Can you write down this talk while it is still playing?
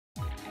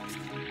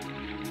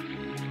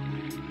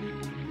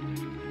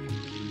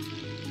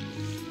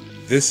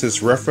This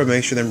is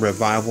Reformation and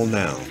Revival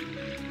Now.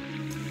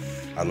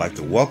 I'd like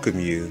to welcome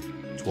you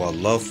to our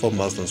Love for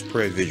Muslims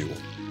Prayer Vigil.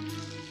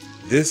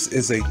 This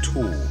is a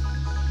tool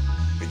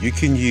that you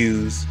can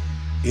use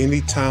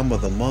any time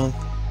of the month,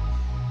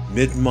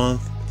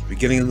 mid-month, at the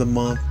beginning of the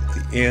month,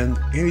 at the end,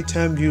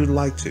 anytime you'd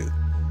like to,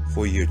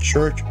 for your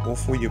church or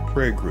for your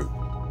prayer group.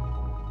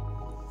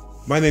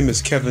 My name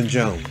is Kevin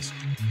Jones,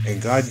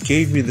 and God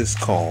gave me this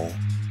call.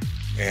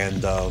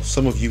 And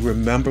some of you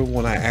remember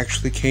when I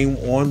actually came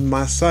on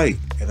my site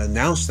and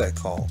announced that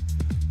call.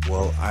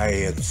 Well, I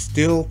am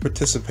still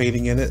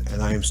participating in it,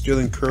 and I am still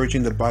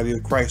encouraging the body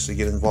of Christ to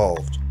get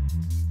involved.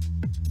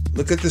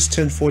 Look at this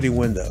 1040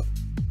 window.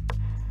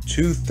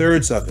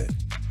 2/3 of it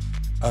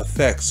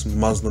affects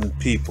Muslim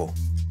people.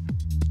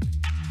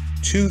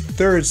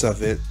 2/3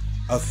 of it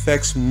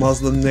affects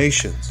Muslim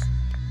nations.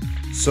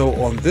 So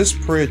on this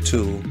prayer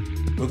tool,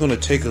 we're going to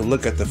take a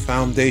look at the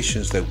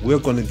foundations that we're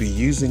going to be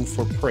using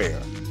for prayer.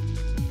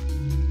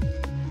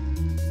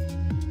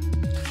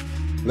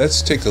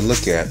 Let's take a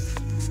look at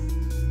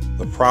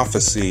the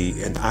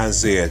prophecy in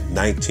Isaiah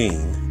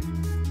 19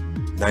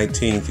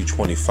 through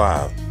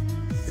 25,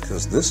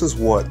 because this is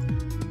what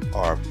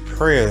our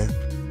prayer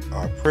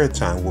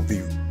time will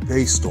be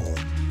based on.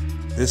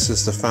 This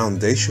is the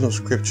foundational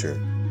scripture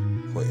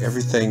for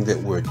everything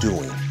that we're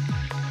doing,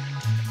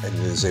 and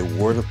it is a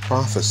word of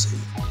prophecy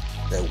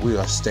that we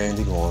are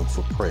standing on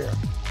for prayer.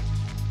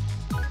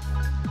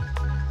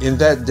 In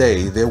that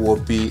day there will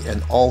be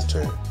an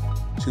altar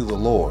to the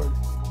Lord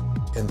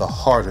in the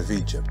heart of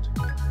Egypt,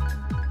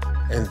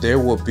 and there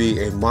will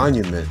be a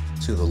monument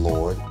to the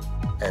Lord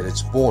at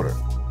its border.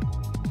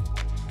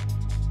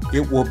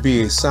 It will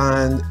be a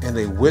sign and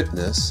a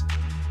witness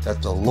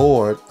that the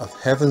Lord of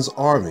heaven's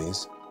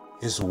armies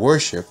is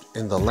worshipped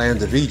in the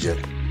land of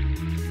Egypt.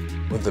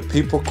 When the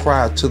people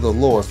cry to the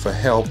Lord for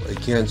help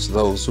against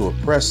those who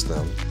oppress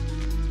them,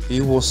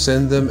 He will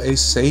send them a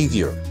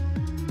Savior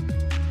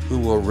who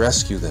will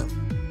rescue them.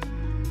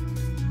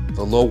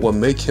 The Lord will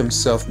make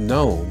Himself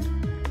known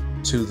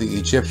to the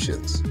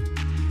Egyptians.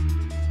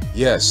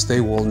 Yes,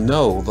 they will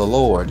know the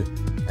Lord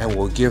and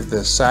will give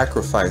their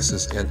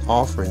sacrifices and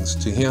offerings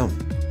to Him.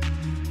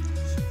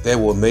 They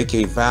will make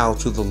a vow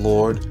to the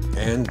Lord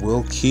and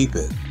will keep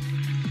it.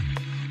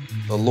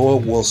 The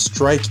Lord will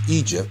strike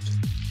Egypt,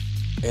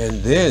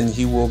 and then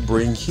He will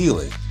bring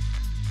healing.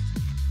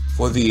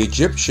 For the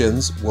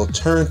Egyptians will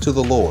turn to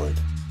the Lord,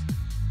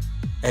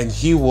 and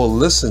He will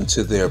listen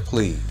to their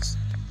pleas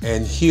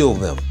and heal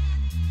them.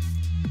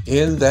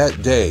 In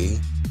that day,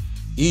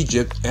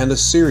 Egypt and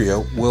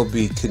Assyria will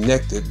be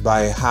connected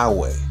by a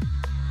highway.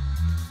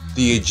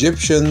 The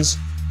Egyptians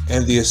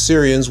and the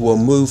Assyrians will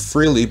move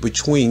freely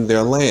between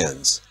their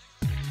lands,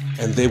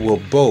 and they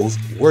will both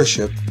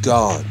worship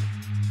God.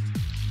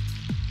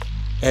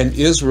 And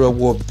Israel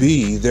will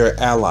be their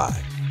ally.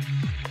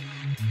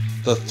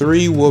 The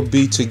three will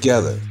be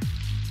together,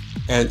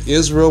 and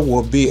Israel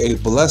will be a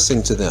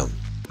blessing to them.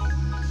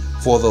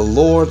 For the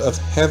Lord of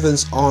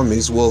heaven's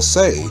armies will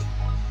say,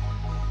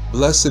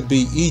 "Blessed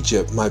be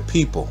Egypt, my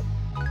people.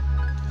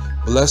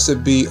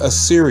 Blessed be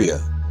Assyria,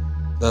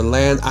 the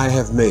land I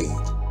have made.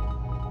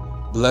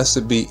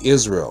 Blessed be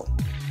Israel,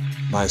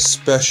 my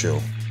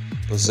special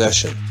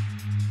possession."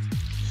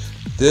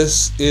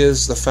 This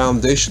is the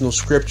foundational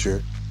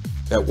scripture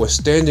that we're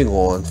standing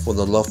on for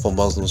the Love for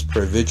Muslims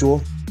Prayer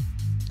Vigil.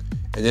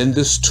 And in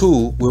this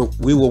tool,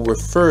 we will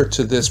refer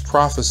to this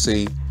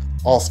prophecy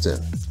often.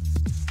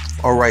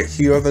 All right,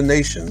 here are the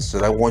nations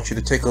that I want you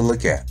to take a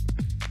look at,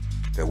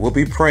 that we'll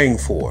be praying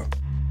for.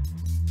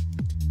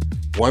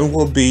 One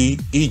will be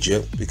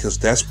Egypt, because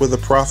that's where the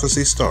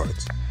prophecy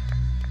starts.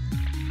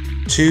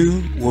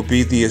 2 will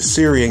be the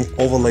Assyrian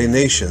overlay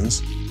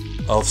nations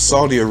of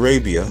Saudi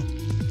Arabia,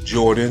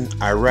 Jordan,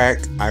 Iraq,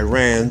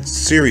 Iran,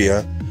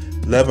 Syria,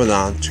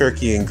 Lebanon,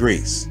 Turkey, and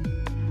Greece.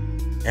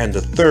 And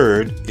the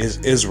 3rd is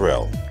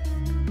Israel.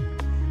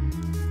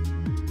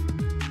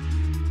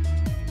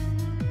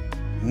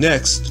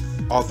 Next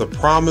are the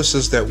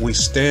promises that we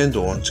stand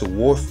on to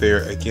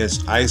warfare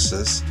against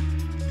ISIS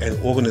and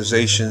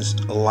organizations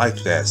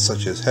like that,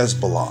 such as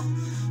Hezbollah.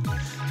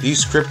 These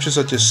scriptures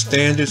are just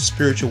standard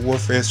spiritual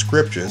warfare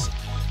scriptures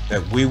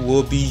that we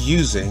will be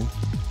using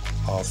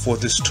for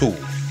this tool.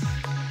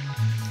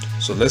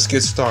 So let's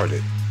get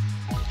started.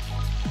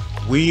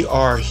 We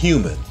are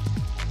human,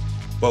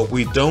 but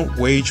we don't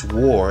wage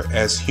war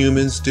as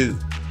humans do.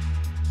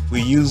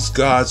 We use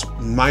God's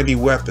mighty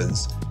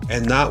weapons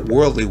and not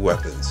worldly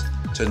weapons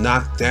to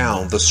knock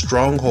down the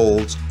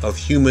strongholds of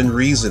human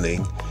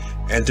reasoning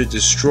and to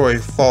destroy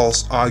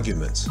false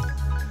arguments.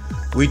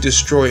 We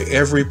destroy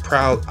every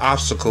proud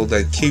obstacle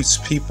that keeps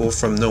people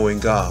from knowing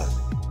God.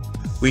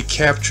 We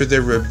capture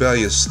their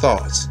rebellious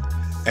thoughts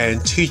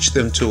and teach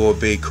them to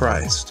obey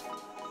Christ.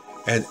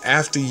 And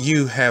after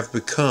you have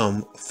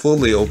become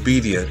fully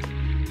obedient,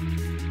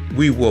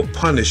 we will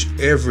punish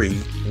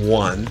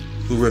everyone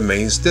who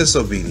remains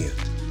disobedient.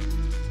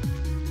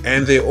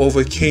 And they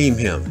overcame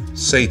him,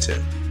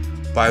 Satan,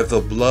 by the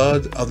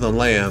blood of the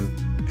Lamb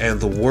and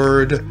the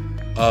word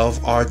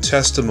of our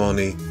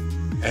testimony,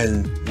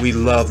 and we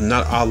love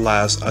not our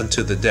lives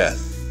unto the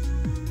death.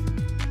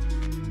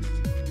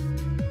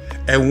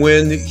 And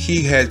when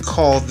he had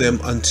called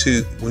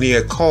unto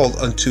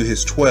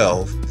his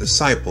 12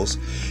 disciples,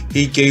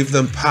 he gave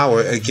them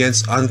power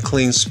against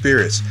unclean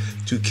spirits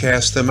to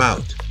cast them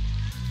out,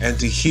 and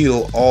to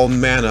heal all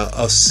manner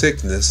of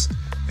sickness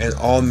and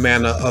all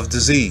manner of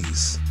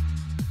disease.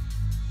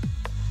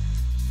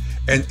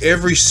 And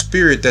every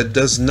spirit that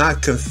does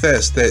not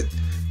confess that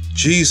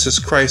Jesus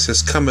Christ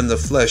has come in the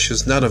flesh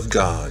is not of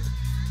God.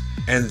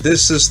 And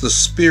this is the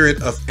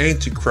spirit of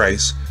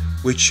Antichrist,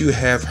 which you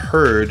have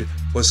heard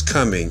was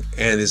coming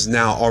and is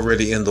now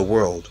already in the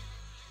world.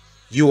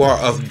 You are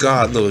of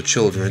God, little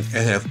children,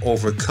 and have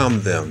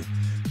overcome them,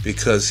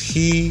 because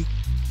he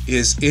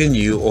is in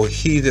you, or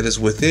he that is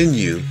within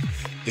you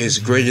is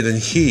greater than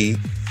he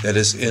that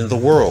is in the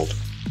world.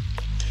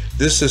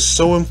 This is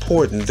so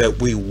important that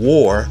we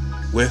war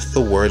with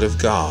the word of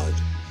God,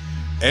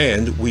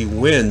 and we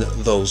win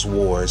those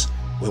wars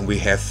when we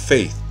have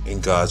faith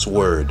in God's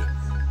word.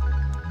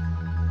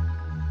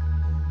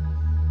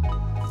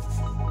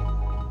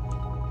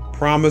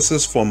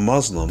 Promises for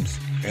Muslims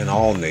and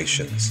all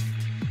nations.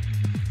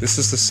 This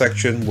is the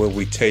section where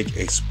we take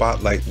a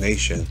spotlight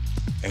nation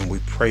and we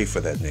pray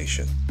for that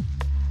nation.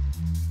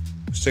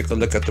 Let's take a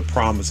look at the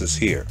promises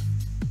here.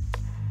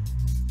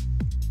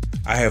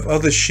 I have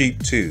other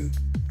sheep too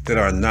that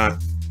are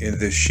not in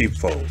this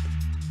sheepfold.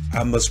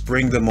 I must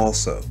bring them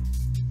also.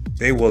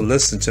 They will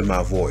listen to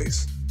my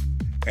voice,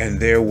 and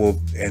there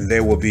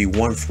will be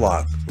one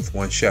flock with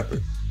one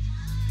shepherd.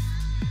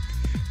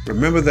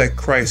 Remember that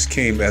Christ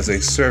came as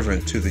a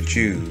servant to the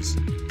Jews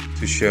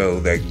to show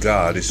that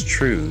God is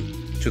true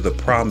to the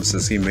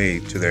promises he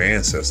made to their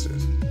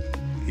ancestors.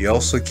 He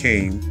also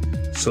came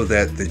so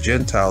that the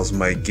Gentiles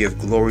might give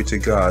glory to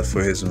God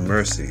for his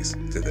mercies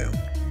to them.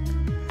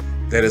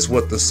 That is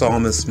what the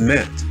psalmist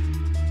meant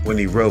when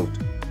he wrote,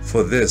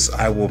 "For this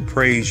I will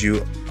praise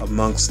you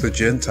amongst the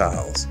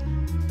Gentiles.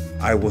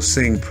 I will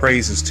sing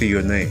praises to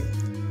your name."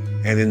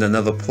 And in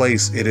another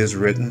place it is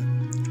written,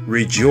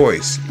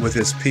 "Rejoice with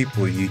his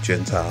people, ye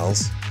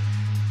Gentiles."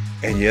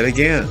 And yet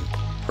again,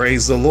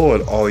 "Praise the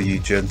Lord, all ye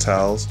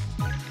Gentiles.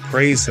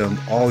 Praise him,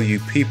 all you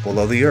people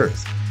of the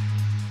earth."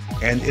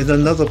 And in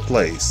another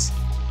place,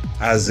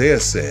 Isaiah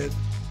said,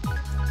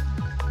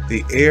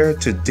 "The heir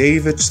to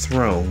David's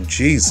throne,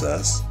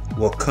 Jesus,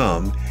 will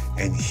come,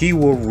 and he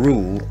will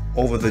rule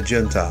over the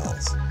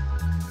Gentiles.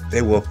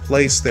 They will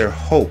place their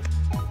hope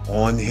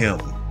on him."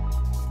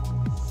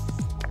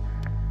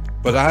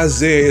 But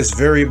Isaiah is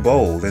very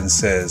bold and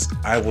says,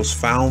 "I was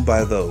found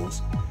by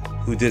those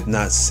who did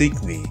not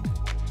seek me.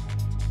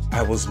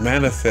 I was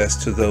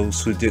manifest to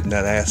those who did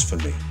not ask for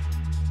me.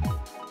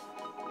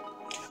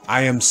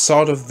 I am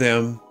sought of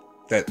them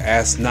that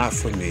asked not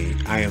for me.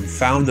 I am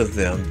found of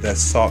them that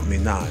sought me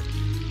not.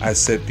 I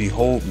said,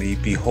 behold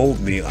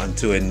me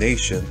unto a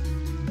nation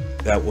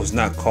that was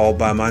not called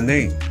by my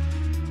name.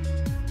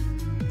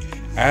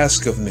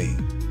 Ask of me,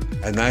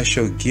 and I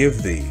shall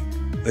give thee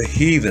the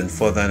heathen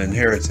for thine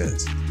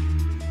inheritance,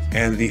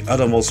 and the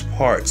uttermost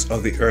parts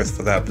of the earth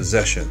for thy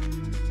possession."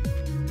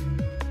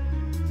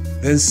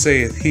 Then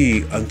saith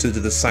he unto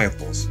the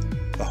disciples,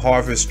 "The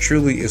harvest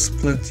truly is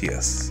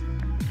plenteous,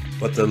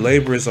 but the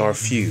laborers are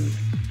few.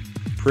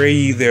 Pray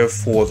ye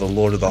therefore the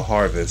Lord of the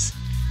harvest,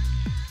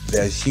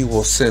 that he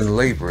will send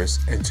laborers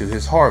into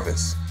his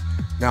harvest."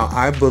 Now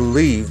I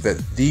believe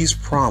that these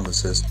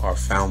promises are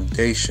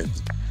foundational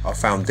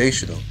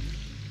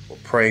for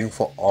praying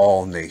for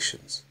all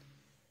nations.